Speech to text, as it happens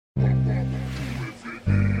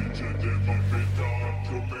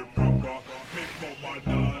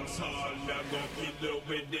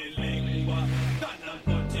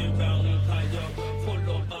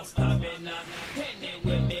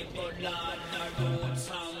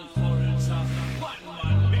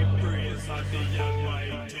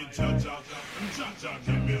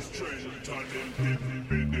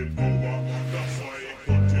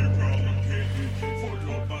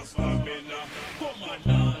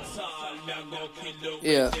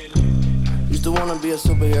Yeah. Used to wanna be a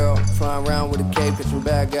superhero, flying around with a cape, catching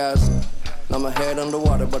bad guys. Now my head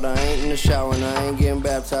underwater, but I ain't in the shower and I ain't getting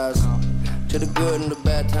baptized. To the good and the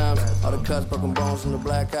bad times, all the cuts, broken bones, and the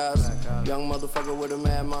black eyes. Young motherfucker with a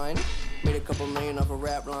mad mind, made a couple million off of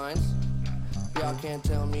rap lines. Y'all can't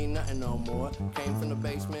tell me nothing no more. Came from the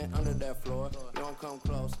basement under that floor. You don't come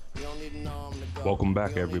close. You don't need to know I'm the go. Welcome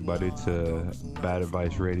back, everybody, to Bad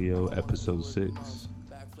Advice Radio, episode 6.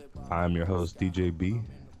 I'm your host, DJ B.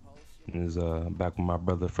 And is back with my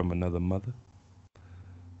brother from another mother.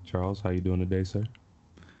 Charles, how you doing today, sir?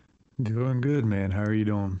 Doing good, man. How are you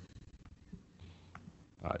doing?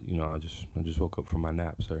 I just woke up from my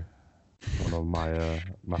nap, sir. One of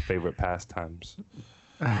my favorite pastimes.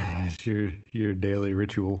 It's your daily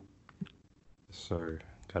ritual. Yes, sir.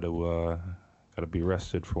 Gotta be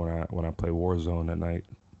rested for when I play Warzone at night.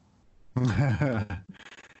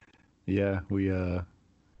 Yeah,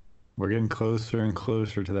 we're getting closer and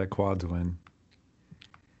closer to that quads win.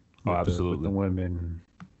 Oh, absolutely. With the women.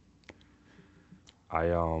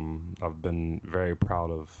 I've been very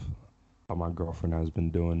proud of how my girlfriend has been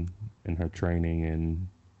doing in her training and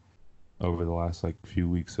over the last few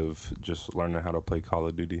weeks of just learning how to play Call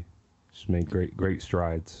of Duty. She's made great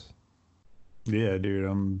strides. Yeah, dude,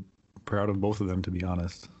 I'm proud of both of them, to be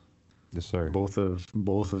honest. Yes, sir. Both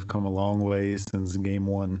have come a long way since game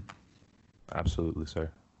one. Absolutely, sir.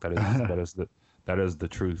 That is the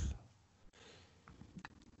truth.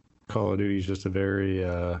 Call of Duty is just a very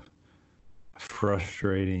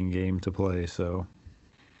frustrating game to play. So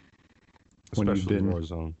especially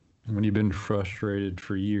Warzone. When you've been frustrated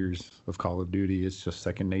for years of Call of Duty, it's just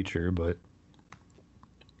second nature. But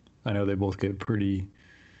I know they both get pretty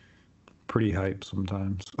hype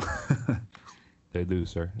sometimes. They do,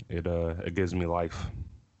 sir. It gives me life.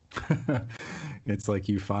 It's like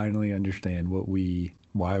you finally understand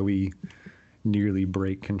why we nearly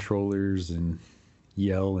break controllers and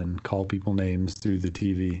yell and call people names through the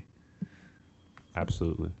TV.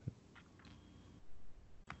 Absolutely.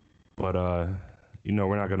 But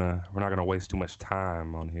we're not gonna waste too much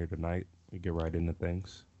time on here tonight. We get right into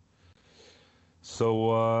things.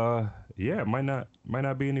 So it might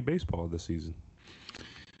not be any baseball this season.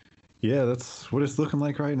 Yeah, that's what it's looking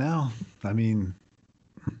like right now. I mean,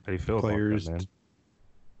 how do you feel players, about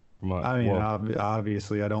that, man?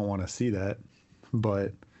 Obviously, I don't want to see that,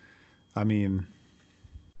 but I mean,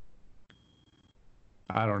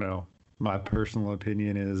 I don't know. My personal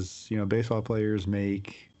opinion is, baseball players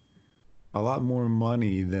make a lot more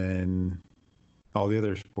money than all the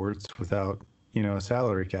other sports without, a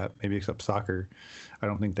salary cap, maybe except soccer. I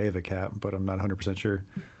don't think they have a cap, but I'm not 100% sure.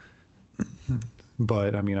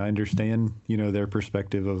 But I mean, I understand, their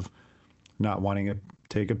perspective of not wanting to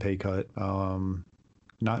take a pay cut.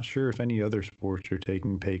 Not sure if any other sports are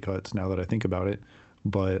taking pay cuts now that I think about it,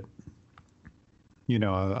 but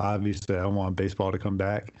obviously I want baseball to come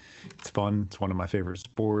back. It's fun. It's one of my favorite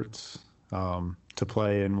sports to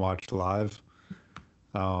play and watch live.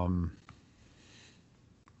 But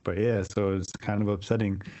yeah, so it's kind of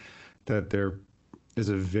upsetting that there is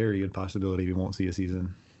a very good possibility we won't see a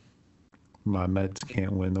season. My Mets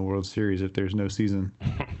can't win the World Series if there's no season.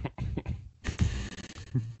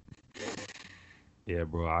 Yeah,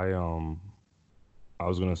 bro. I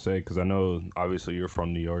was gonna say, because I know obviously you're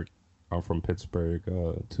from New York. I'm from Pittsburgh.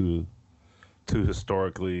 Two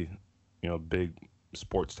historically, big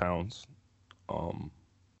sports towns.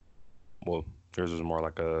 Well, yours is more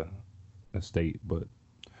like a state, but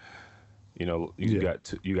you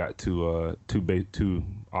got two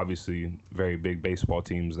obviously very big baseball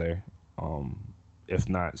teams there. If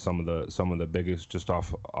not some of the biggest, just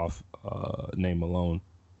off name alone.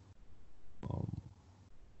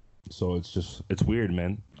 So it's weird,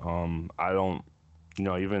 man. I don't,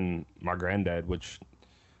 even my granddad, which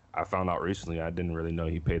I found out recently, I didn't really know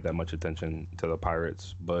he paid that much attention to the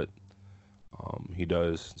Pirates, but he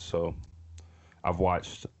does. So I've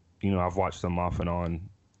watched them off and on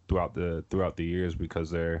throughout the years because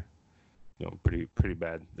they're, pretty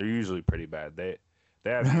bad. They're usually pretty bad. They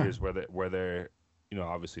have years where they're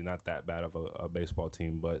obviously not that bad of a baseball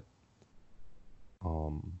team, but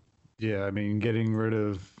yeah, I mean, getting rid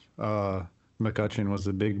of McCutcheon was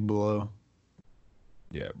a big blow.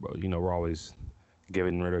 Yeah, bro. You know, we're always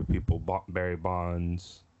getting rid of people. Barry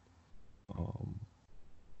Bonds. I'm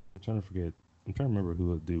trying to forget. I'm trying to remember who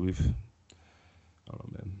would do. I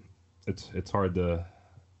don't know, man. It's hard to.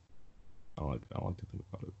 I don't like to think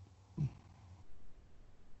about it.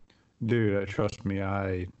 Dude, trust me,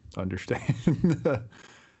 I understand.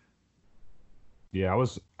 Yeah, I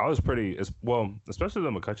was pretty. Well, especially the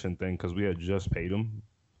McCutcheon thing because we had just paid him,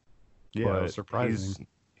 Yeah, it but was surprising.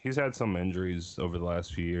 he's had some injuries over the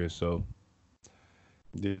last few years, so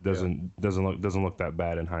Yeah. doesn't look that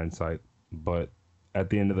bad in hindsight. But at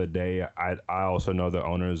the end of the day, I also know the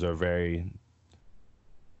owners are very,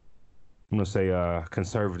 I'm gonna say,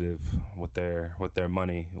 conservative with their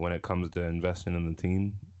money when it comes to investing in the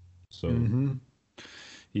team. So Hmm.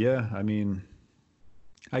 Yeah, I mean,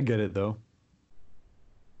 I get it though.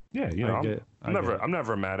 yeah, I get I get it. I'm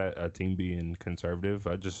never mad at a team being conservative.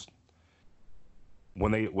 I just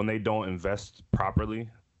when they don't invest properly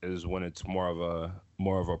is when it's more of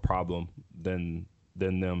a problem than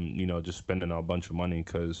them, just spending a bunch of money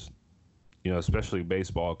because especially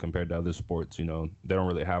baseball compared to other sports, they don't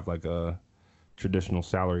really have like a traditional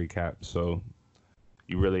salary cap. So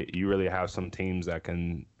you really have some teams that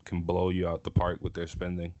can blow you out the park with their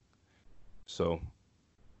spending. So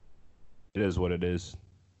it is what it is.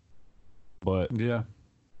 But Yeah.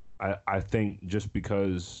 I think just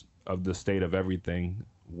because of the state of everything,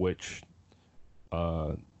 which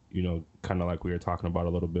kind of like we were talking about a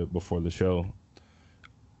little bit before the show.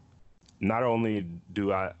 Not only do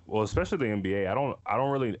well, especially the NBA,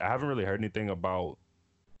 I haven't really heard anything about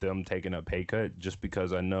them taking a pay cut just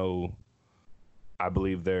because I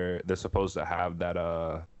believe they're supposed to have that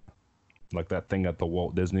like that thing at the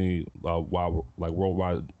Walt Disney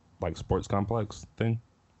worldwide like sports complex thing.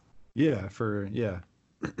 Yeah.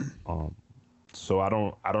 Um, so I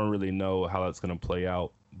don't really know how that's gonna play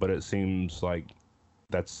out, but it seems like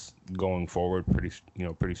that's going forward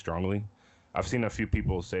pretty strongly. I've seen a few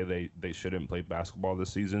people say they shouldn't play basketball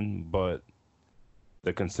this season, but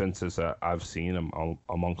the consensus that I've seen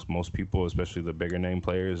amongst most people, especially the bigger name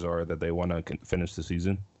players, are that they want to finish the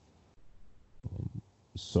season.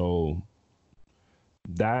 So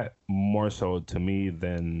that more so to me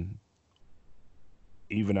than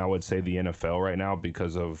even I would say the NFL right now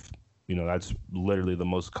because of that's literally the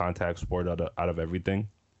most contact sport out of everything.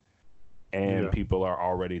 And Yeah. people are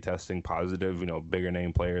already testing positive, bigger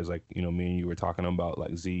name players like, me and you were talking about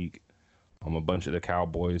like Zeke, a bunch of the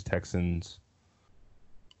Cowboys, Texans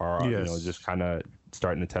are, just Yes. kind of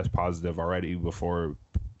starting to test positive already before,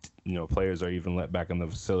 players are even let back in the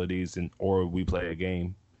facilities or we play a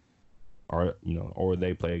game or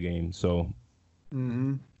they play a game. So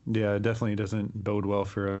Hmm. Yeah, it definitely doesn't bode well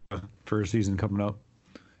for a season coming up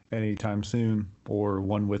anytime soon, or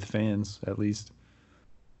one with fans at least.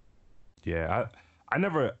 yeah, I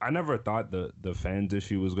never thought the fans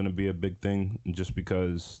issue was going to be a big thing just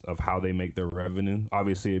because of how they make their revenue.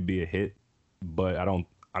 Obviously, it'd be a hit, but I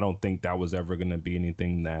don't think that was ever going to be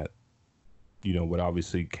anything that would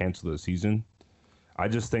obviously cancel the season. I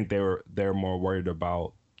just think they're more worried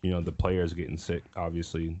about the players getting sick.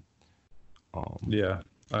 Obviously, um, Yeah.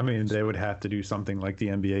 I mean, they would have to do something like the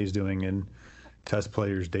NBA is doing and test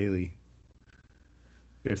players daily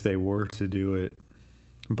if they were to do it.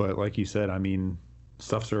 But like you said, I mean,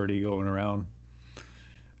 stuff's already going around.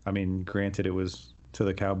 I mean, granted, it was to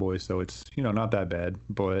the Cowboys, so it's not that bad.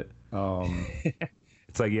 But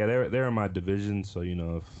it's like yeah, they're in my division, so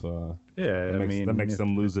if yeah, that I mean, makes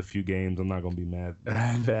them lose a few games, I'm not gonna be mad.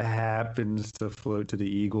 if it happens to float to the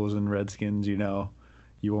Eagles and Redskins,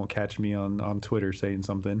 you won't catch me on Twitter saying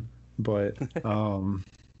something. But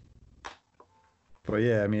but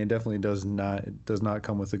yeah, I mean, it definitely does not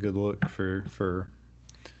come with a good look for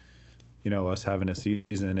us having a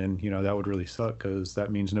season, and that would really suck because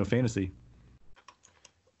that means no fantasy.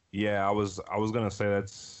 Yeah, I was gonna say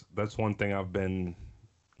that's one thing I've been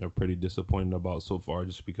pretty disappointed about so far,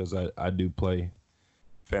 just because I do play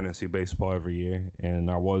fantasy baseball every year, and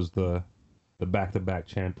I was the back-to-back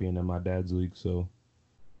champion in my dad's league, so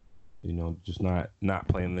just not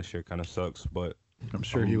playing this year kind of sucks. But I'm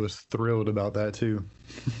sure he um, was thrilled about that too.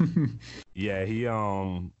 yeah,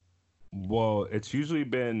 well, it's usually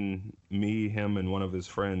been me, him, and one of his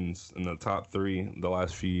friends in the top three the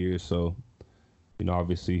last few years, so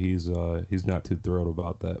obviously he's not too thrilled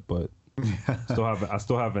about that, but. I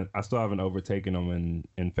still haven't overtaken him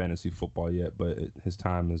in fantasy football yet, but his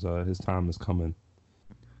time is coming.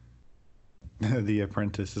 The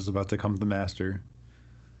apprentice is about to come the master.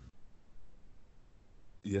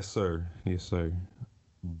 Yes, sir. Yes, sir.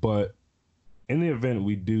 But in the event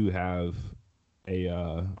we do have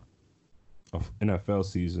a of NFL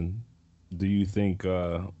season, do you think?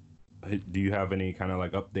 Do you have any kind of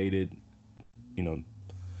like you know,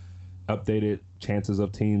 updated chances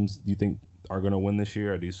of teams do you think are going to win this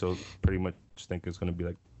year, or do you still pretty much think it's going to be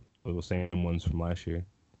like the same ones from last year?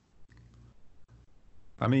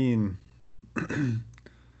 I mean,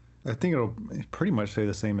 I think it'll pretty much stay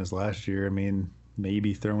the same as last year. I mean,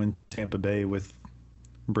 maybe throw in Tampa Bay with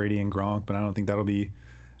Brady and Gronk, but I don't think that'll be.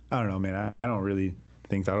 I don't know, man. I don't really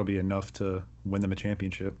think that'll be enough to win them a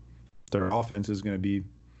championship. Their offense is going to be,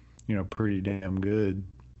 pretty damn good,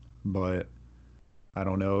 but I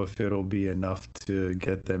don't know if it'll be enough to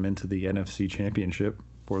get them into the NFC Championship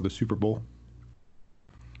or the Super Bowl.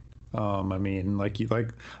 I mean, like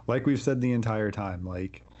we've said the entire time,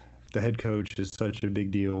 like the head coach is such a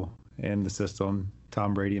big deal in the system.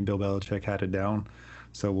 Tom Brady and Bill Belichick had it down,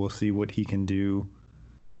 so we'll see what he can do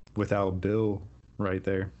without Bill right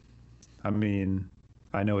there. I mean,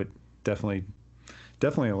 I know it definitely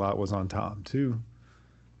a lot was on Tom too,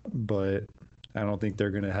 but I don't think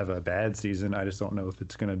they're going to have a bad season. I just don't know if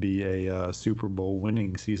it's going to be a Super Bowl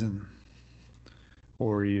winning season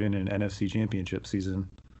or even an NFC Championship season.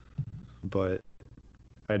 But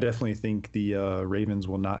I definitely think the Ravens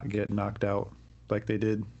will not get knocked out like they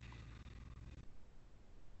did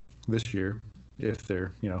this year if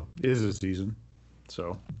there, is a season.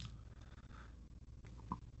 So,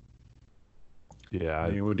 Yeah, I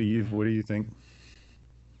mean, what do you think?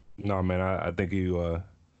 no, man, I think you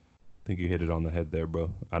hit it on the head there,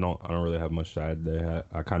 bro. I don't really have much to add there.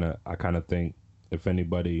 I kind of think if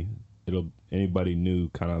anybody new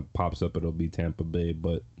kind of pops up, it'll be Tampa Bay,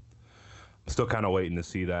 but I'm still kind of waiting to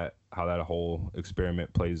see how that whole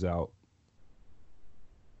experiment plays out,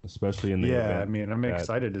 especially in the Yeah, I event mean, I'm that.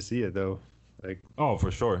 excited to see it though. Like, Oh,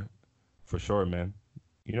 for sure, man.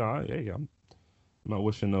 Hey, I'm not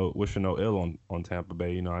wishing no ill on Tampa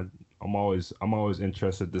Bay. I'm always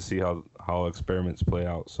interested to see how experiments play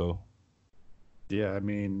out. So yeah, I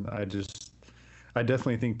mean, I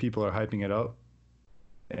definitely think people are hyping it up,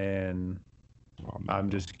 and oh, I'm man.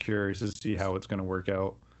 just curious to see how it's going to work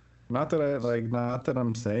out. Not that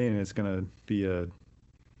I'm saying it's going to be a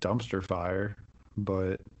dumpster fire,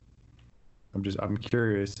 but I'm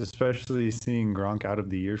curious, especially seeing Gronk out of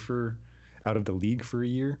the league for a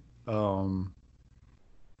year. Um,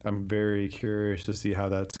 I'm very curious to see how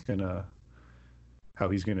he's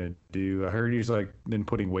gonna do. I heard he's like been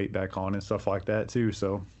putting weight back on and stuff like that too.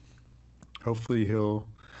 So hopefully he'll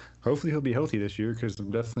hopefully he'll be healthy this year because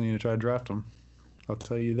I'm definitely gonna try to draft him. I'll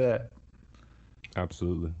tell you that.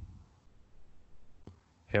 Absolutely.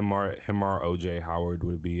 Him or OJ Howard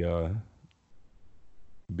would be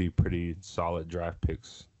pretty solid draft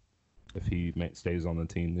picks if he stays on the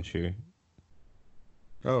team this year.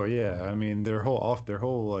 Oh yeah, I mean their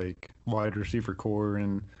whole like wide receiver core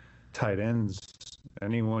and tight ends.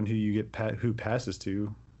 Anyone who you get who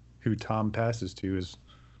Tom passes to is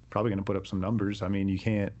probably going to put up some numbers. I mean you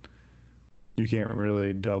can't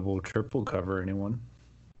really double triple cover anyone.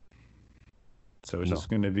 So it's No, just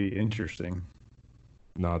going to be interesting.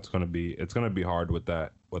 no, it's gonna be hard with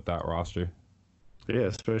that roster. Yeah,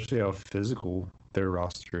 especially how physical their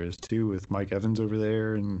roster is too, with Mike Evans over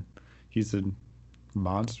there, and he's a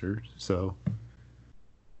monster. So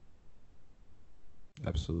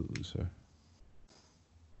Absolutely, sir.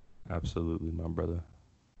 Absolutely, my brother.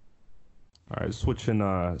 All right,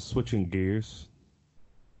 switching gears.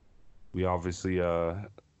 We obviously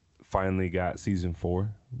finally got season 4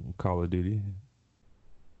 of Call of Duty.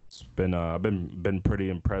 It's been I've been pretty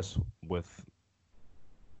impressed with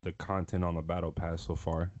the content on the battle pass so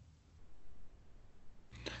far.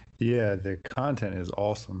 yeah, the content is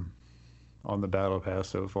awesome on the Battle Pass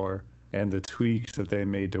so far, and the tweaks that they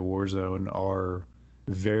made to Warzone are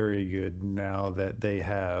very good now that they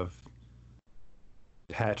have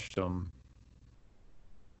patched them.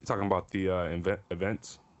 You talking about the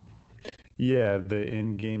events? Yeah, the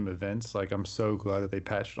in-game events, like I'm so glad that they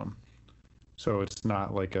patched them. So it's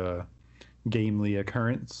not like a gamely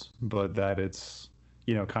occurrence, but that it's,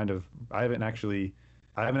 kind of I haven't actually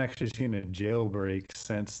seen a jailbreak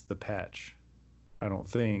since the patch. I don't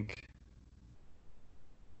think.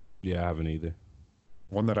 Yeah, I haven't either.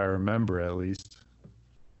 One that I remember at least.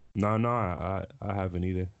 No, no, I haven't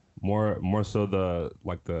either. More so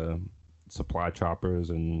the supply choppers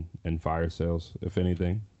and fire sales, if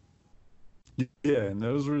anything. Yeah, and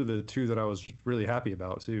those were the two that I was really happy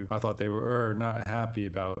about too. I thought they were or not happy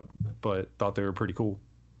about, but thought they were pretty cool.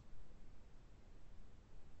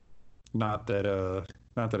 Not that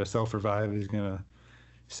a self revive is gonna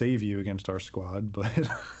save you against our squad, but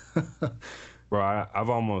Bro, I've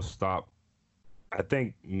almost stopped. I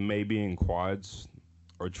think maybe in quads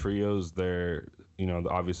or trios, they're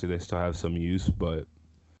obviously they still have some use, but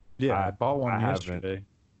Yeah, I bought I one haven't. yesterday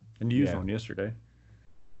and used Yeah, one yesterday.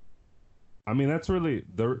 I mean that's really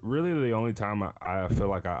the only time I feel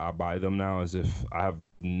like I buy them now is if I have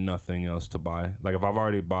nothing else to buy. Like if I've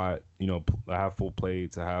already bought, I have full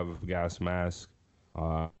plates, I have gas mask,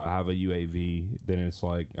 I have a UAV, then it's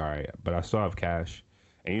like, all right, but I still have cash,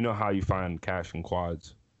 and you know how you find cash in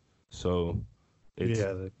quads, so it's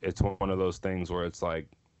Yeah, it's one of those things where it's like,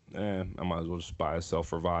 I might as well just buy a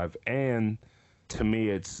self revive, and to me,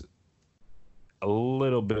 it's a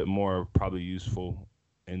little bit more probably useful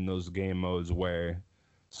in those game modes where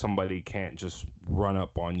somebody can't just run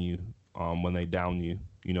up on you when they down you,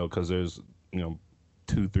 because there's, you know,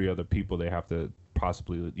 two, three other people they have to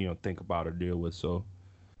possibly, think about or deal with. So,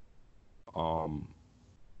 um,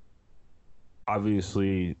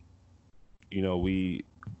 obviously, we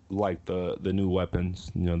like the new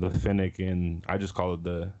weapons, the Fennec, and I just call it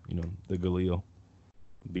the Galil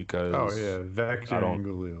oh because yeah, I Vector don't, and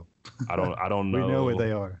Galil. I don't We know what know.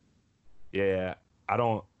 they are. Yeah, I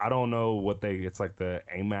don't know what it's like the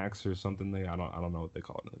Amax or something. I don't know what they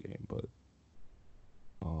call it in the game,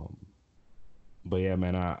 um, but yeah,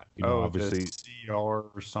 man, Oh, the obviously, CR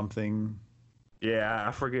or something. yeah,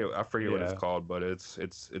 I forget what it's Yeah. called, but it's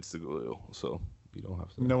the glue, so you don't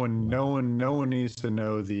have to. No one needs to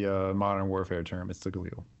know the Modern Warfare term. It's the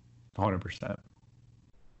Galil, 100%.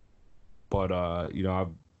 But I've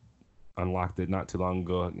unlocked it not too long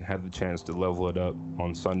ago. Had the chance to level it up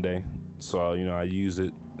on Sunday, so I use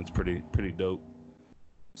it. It's pretty dope.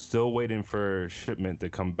 Still waiting for shipment to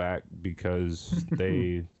come back because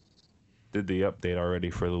they did the update already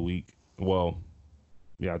for the week. Well,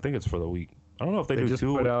 yeah, I think it's for the week. I don't know if they They do just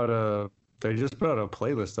put two. out a they just put out a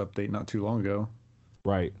playlist update not too long ago.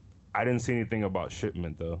 Right. I didn't see anything about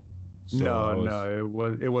shipment though. So I No, was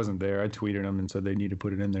no, it wasn't there. I tweeted them and said they need to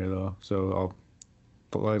put it in there though. So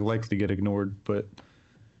I'd like to get ignored, but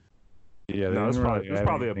yeah, they no, didn't really there's have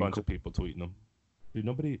probably a anything bunch cool. of people tweeting them. Dude,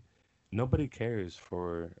 nobody cares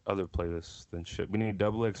for other playlists than ship. We need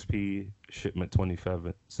double XP shipment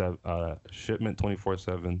 27 shipment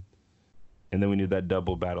 24/7, and then we need that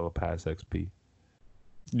double battle pass XP.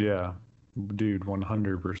 Yeah, dude,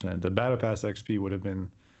 100%. The Battle Pass XP would have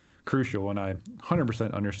been crucial, and I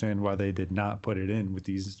 100% understand why they did not put it in with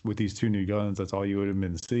these two new guns. That's all you would have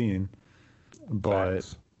been seeing. But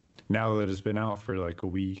Facts. now that it's been out for like a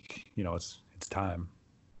week, it's time.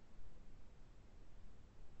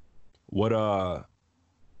 What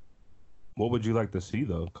what would you like to see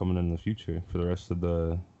though coming in the future for the rest of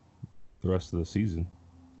the season?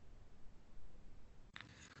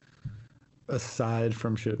 Aside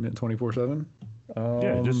from shipment 24/7,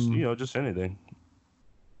 Yeah, just just anything.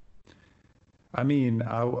 I mean,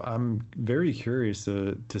 I'm very curious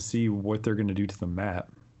to see what they're going to do to the map.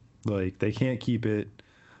 Like, they can't keep it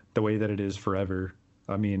the way that it is forever.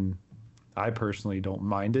 I mean, I personally don't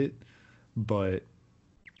mind it, but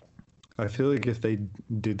I feel like if they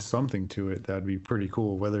did something to it, that'd be pretty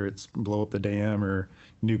cool. Whether it's blow up the dam or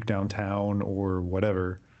nuke downtown or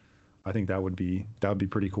whatever, I think that would be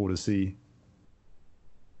pretty cool to see.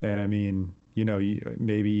 And I mean,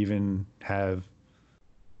 maybe even have,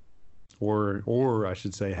 or I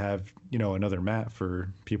should say, have another map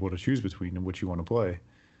for people to choose between and which you want to play,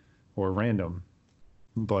 or random.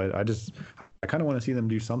 But I kind of want to see them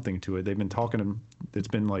do something to it. They've been talking. It's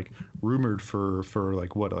been like rumored for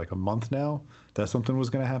like what, like a month now that something was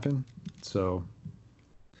going to happen. So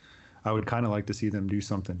I would kind of like to see them do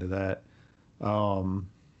something to that. Um,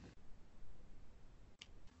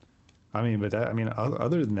 I mean, but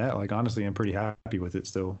other than that, like honestly, I'm pretty happy with it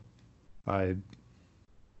still. I,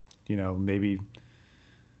 maybe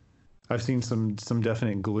I've seen some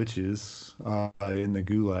definite glitches in the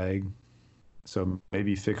Gulag, so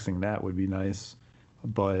maybe fixing that would be nice.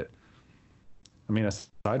 But I mean,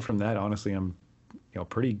 aside from that, honestly, I'm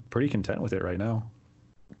pretty content with it right now.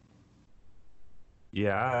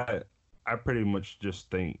 Yeah, I pretty much just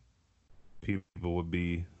think people would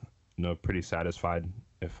be, pretty satisfied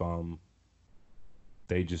if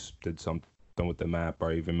they just did something with the map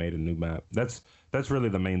or even made a new map. That's really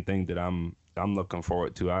the main thing that I'm looking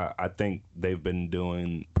forward to. I think they've been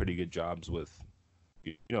doing pretty good jobs with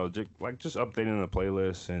just updating the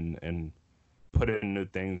playlist and putting in new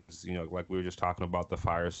things, like we were just talking about the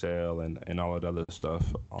fire sale and all that other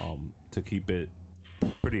stuff, to keep it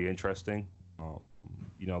pretty interesting.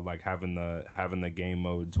 Like having the game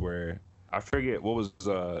modes where I forget what was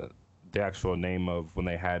the actual name of when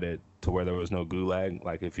they had it to where there was no gulag.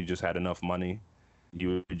 Like if you just had enough money,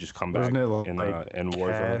 you would just come back Wasn't it like in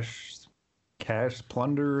Warzone. cash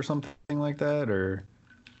plunder or something like that, or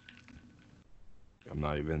I'm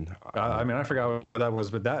not even. I mean, I forgot what that was,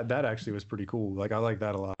 but that actually was pretty cool. Like I like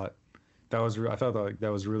that a lot. I thought like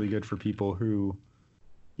that was really good for people who,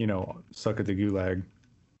 suck at the gulag.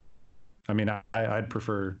 I mean, I'd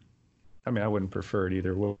prefer. I mean, I wouldn't prefer it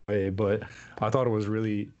either way, but I thought it was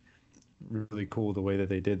really, really cool the way that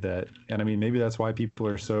they did that. And I mean, maybe that's why people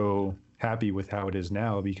are so happy with how it is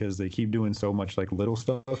now, because they keep doing so much like little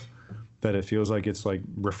stuff that it feels like it's like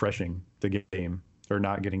refreshing the game or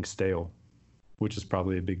not getting stale, which is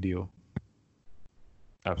probably a big deal.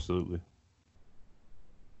 Absolutely.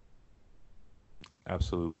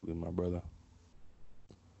 Absolutely, my brother.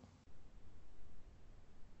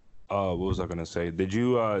 What was I gonna say? Did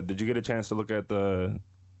you get a chance to look at the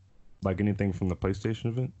like anything from the PlayStation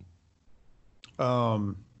event?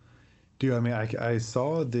 Um, Dude, I mean, I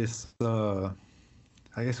saw this. I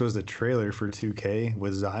guess it was the trailer for 2K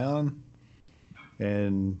with Zion,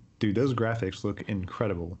 and dude, those graphics look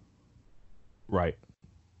incredible. Right.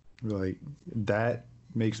 Like that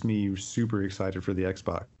makes me super excited for the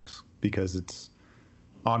Xbox because it's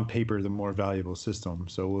on paper the more valuable system.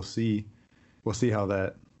 So we'll see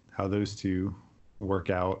how those two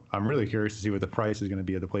work out. I'm really curious to see what the price is going to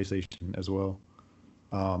be of the PlayStation as well.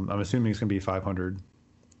 I'm assuming it's going to be 500,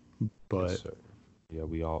 but Yes, sir. Yeah,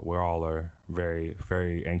 we're all are very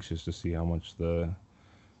very anxious to see how much the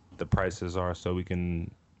prices are, so we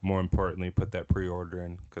can more importantly put that pre-order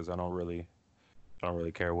in, because I don't really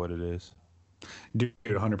care what it is. dude,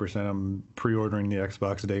 100%. I'm pre-ordering the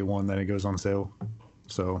Xbox day one, then it goes on sale.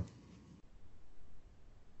 So,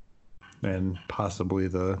 and possibly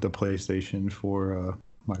the PlayStation for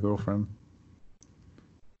my girlfriend.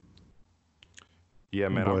 Yeah,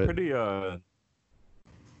 man, I'm But pretty there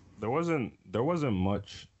wasn't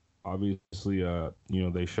much. Obviously,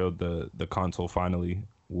 they showed the console finally,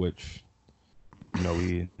 which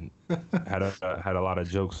we had a lot of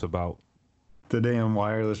jokes about. the damn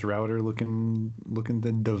wireless router looking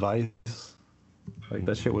the device, like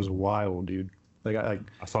that shit was wild, dude. Like I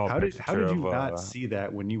saw a how picture did you of not see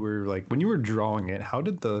that when you were drawing it? How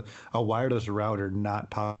did a wireless router not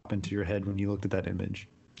pop into your head when you looked at that image?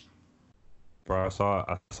 bro. I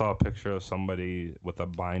saw a picture of somebody with a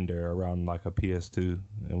binder around like a PS2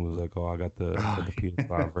 and was like, "Oh, I got the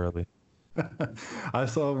PS5 early." I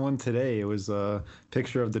saw one today. It was a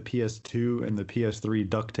picture of the PS2 and the PS3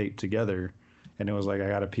 duct taped together, and it was like I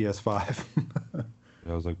got a PS5.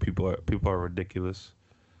 I was like, people are ridiculous.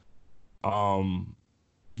 Um,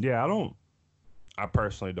 yeah, I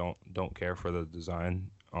personally don't care for the design.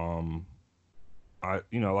 I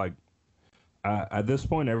like at this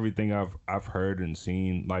point, everything I've heard and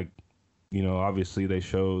seen, like, obviously they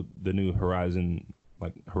showed the new Horizon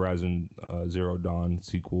Zero Dawn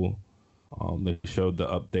sequel. They showed the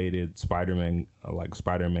updated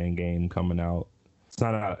Spider-Man game coming out. It's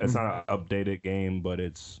not an updated game, but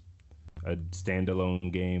it's a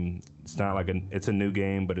standalone game. It's not like it's a new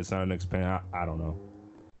game, but it's not an expand. I don't know,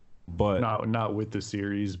 but Not with the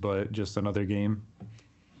series, but just another game.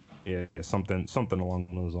 yeah, something along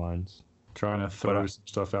those lines. Trying to But throw some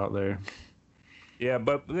stuff out there. yeah,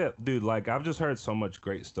 but yeah, dude, like I've just heard so much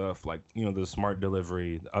great stuff, like the smart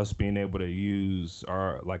delivery, us being able to use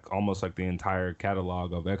our like almost like the entire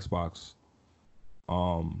catalog of Xbox.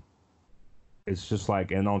 Um, it's just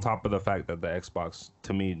like, and on top of the fact that the Xbox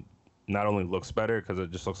to me not only looks better because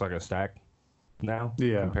it just looks like a stack now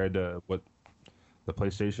Yeah. compared to what the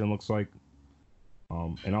PlayStation looks like.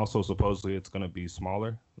 And also supposedly it's gonna be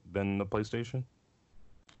smaller than the PlayStation.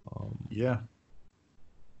 Yeah.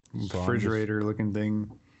 So I'm just, Refrigerator looking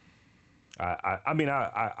thing. I mean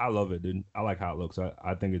I love it, dude. I like how it looks.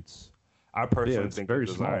 I think I Yeah, personally it's think the very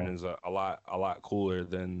design small. is a lot cooler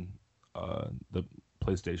than the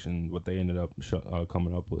PlayStation what they ended up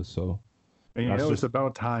coming up with. So And that's it's just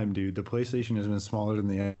about time, dude. The PlayStation has been smaller than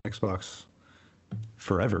the Xbox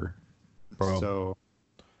forever. bro. So,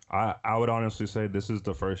 I would honestly say this is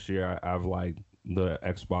the first year I've liked the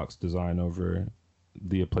Xbox design over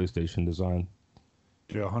the PlayStation design.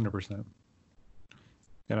 yeah, 100%.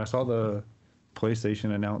 And I saw the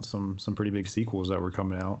PlayStation announce some pretty big sequels that were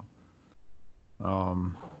coming out.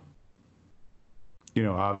 Um,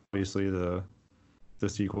 obviously the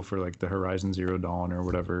sequel for like the Horizon Zero Dawn or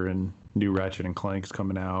whatever, and new Ratchet and Clank's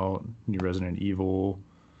coming out, new Resident Evil,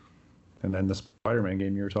 and then the Spider-Man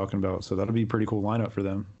game you were talking about. So that'll be a pretty cool lineup for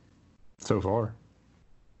them so far.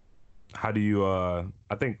 How do you? I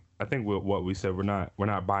think what we said, we're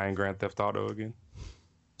not buying Grand Theft Auto again.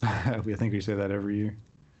 I think we say that every year.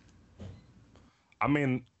 I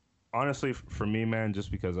mean, honestly, for me, man,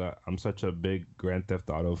 just because I'm such a big Grand Theft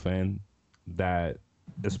Auto fan, that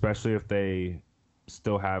especially if they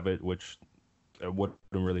still have it, which it wouldn't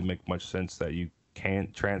really make much sense that you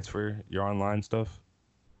can't transfer your online stuff.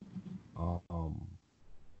 Um,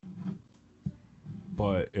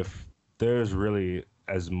 but if there's really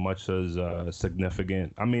as much as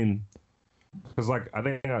significant, I mean, because like I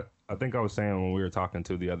think I was saying when we were talking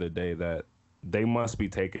to the other day that they must be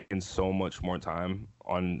taking so much more time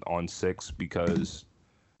on six because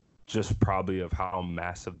just probably of how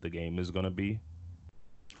massive the game is going to be.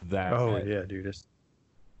 Oh That yeah, dude.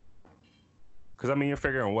 because I mean you're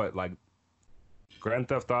figuring what like Grand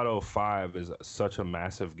Theft Auto 5 is such a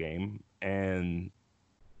massive game, and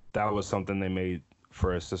that was something they made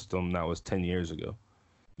for a system that was 10 years ago.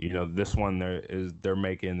 You know, this one they're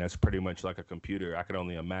making that's pretty much like a computer. I could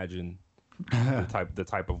only imagine the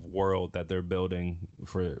type of world that they're building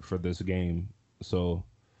for this game. So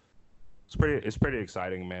it's pretty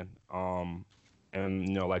exciting, man. And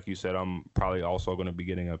you know, like you said, I'm probably also going to be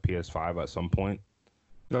getting a PS5 at some point.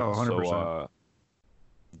 Oh, So 100%.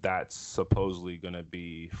 that's supposedly going to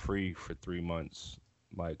be free for 3 months,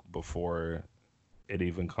 like before it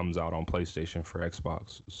even comes out on PlayStation for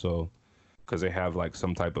Xbox. So because they have like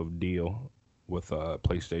some type of deal with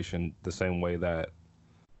PlayStation, the same way that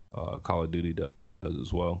Call of Duty does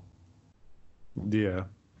as well. Yeah.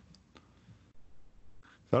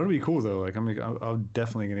 That'll be cool though. Like I'm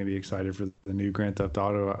definitely going to be excited for the new Grand Theft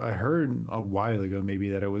Auto. I heard a while ago maybe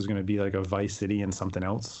that it was going to be like a Vice City and something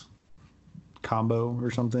else combo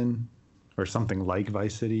or something like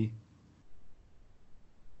Vice City.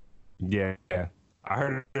 Yeah, I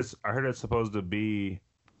heard it's supposed to be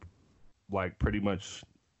like pretty much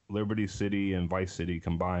Liberty City and Vice City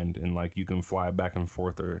combined, and like you can fly back and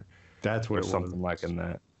forth That's what or it was. something like in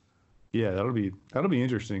that. Yeah, that'll be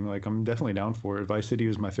interesting. Like I'm definitely down for it. Vice City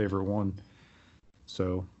was my favorite one.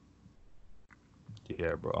 So,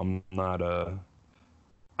 Yeah, bro. I'm not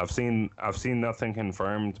I've seen nothing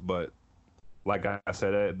confirmed, but like I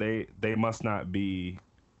said, they must not be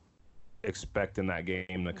expecting that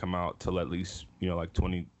game to come out till at least like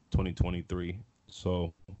 2023.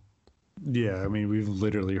 So yeah, I mean, we've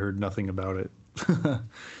literally heard nothing about it.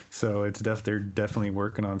 So they're definitely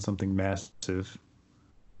working on something massive.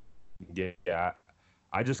 yeah,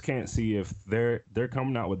 I just can't see if they're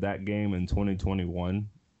coming out with that game in 2021.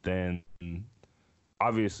 Then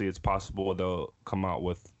obviously it's possible they'll come out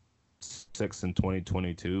with six in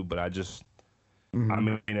 2022. But I Hmm.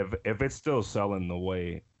 mean, if it's still selling the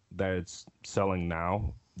way that it's selling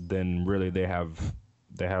now, then really they have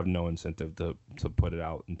no incentive to put it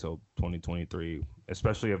out until 2023.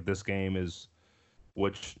 Especially if this game is,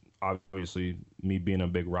 which obviously me being a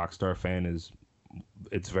big Rockstar fan is,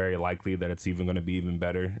 it's very likely that it's even going to be even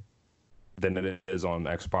better than it is on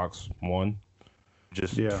Xbox One.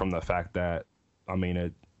 Just Yeah. from the fact that I mean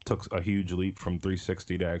it took a huge leap from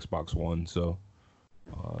 360 to Xbox One. So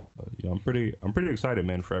uh, I'm pretty excited,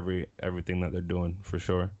 man, for everything that they're doing for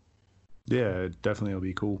sure. Yeah, it definitely will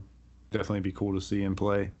be cool. Definitely be cool to see him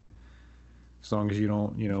play. As long as you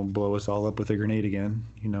don't, blow us all up with a grenade again.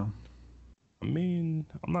 I mean,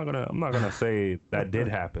 I'm not gonna say that did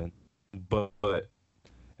happen, but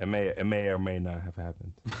it may or may not have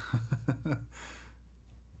happened.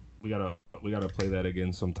 We gotta play that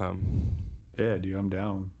again sometime. Yeah, dude, I'm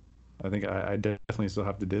down. I think I definitely still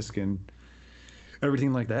have the disc and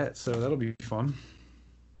everything like that, so that'll be fun.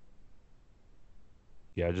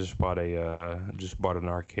 Yeah, I just bought an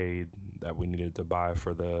arcade that we needed to buy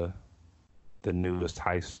for the newest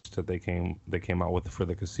heist that they came out with for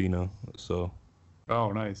the casino. So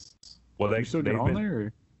Oh, nice. well You still get they've on been there?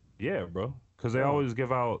 Or? yeah, bro, because they Oh, always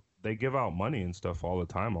give out money and stuff all the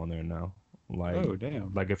time on there now. Like oh,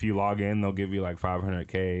 damn. like if you log in, they'll give you like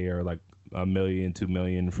 500K or like a million, 2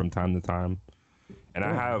 million from time to time. And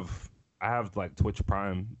I Damn. have I have like Twitch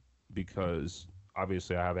Prime because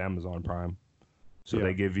obviously I have Amazon Prime. So Yeah,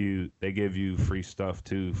 they give you free stuff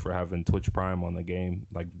too for having Twitch Prime on the game,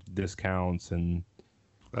 like discounts and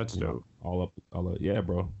that's dope. all up. Yeah,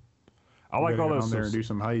 bro. I We like gotta all get this on there and stuff. do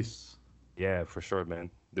some heists. Yeah, for sure, man.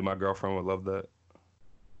 Dude, my girlfriend would love that.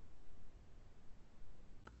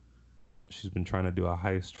 She's been trying to do a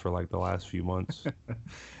heist for like the last few months.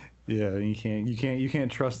 Yeah, you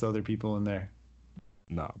can't trust other people in there.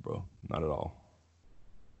 Nah, bro. Not at all.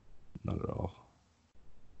 Not at all.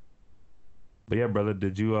 But yeah, brother,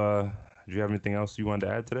 did you have anything else you wanted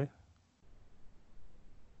to add today?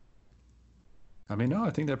 I mean, no, I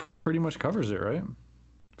think that pretty much covers it, right?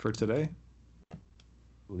 For today.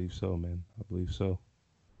 I believe so, man. I believe so.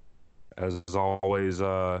 As always,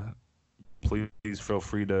 please feel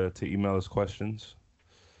free to email us questions.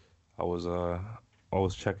 I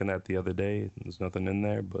was checking that the other day. There's nothing in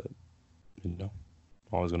there, but you know,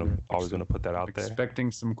 always gonna We're always gonna put that out there.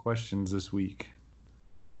 expecting some questions this week.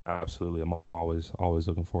 Absolutely. I'm always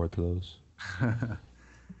looking forward to those.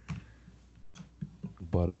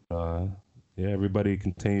 But yeah, everybody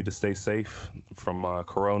continue to stay safe from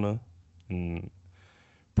Corona and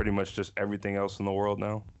pretty much just everything else in the world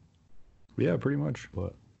now. Yeah, pretty much.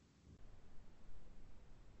 But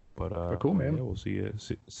Cool, man. yeah, we'll see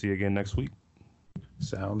you again next week.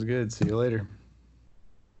 Sounds good. See you later.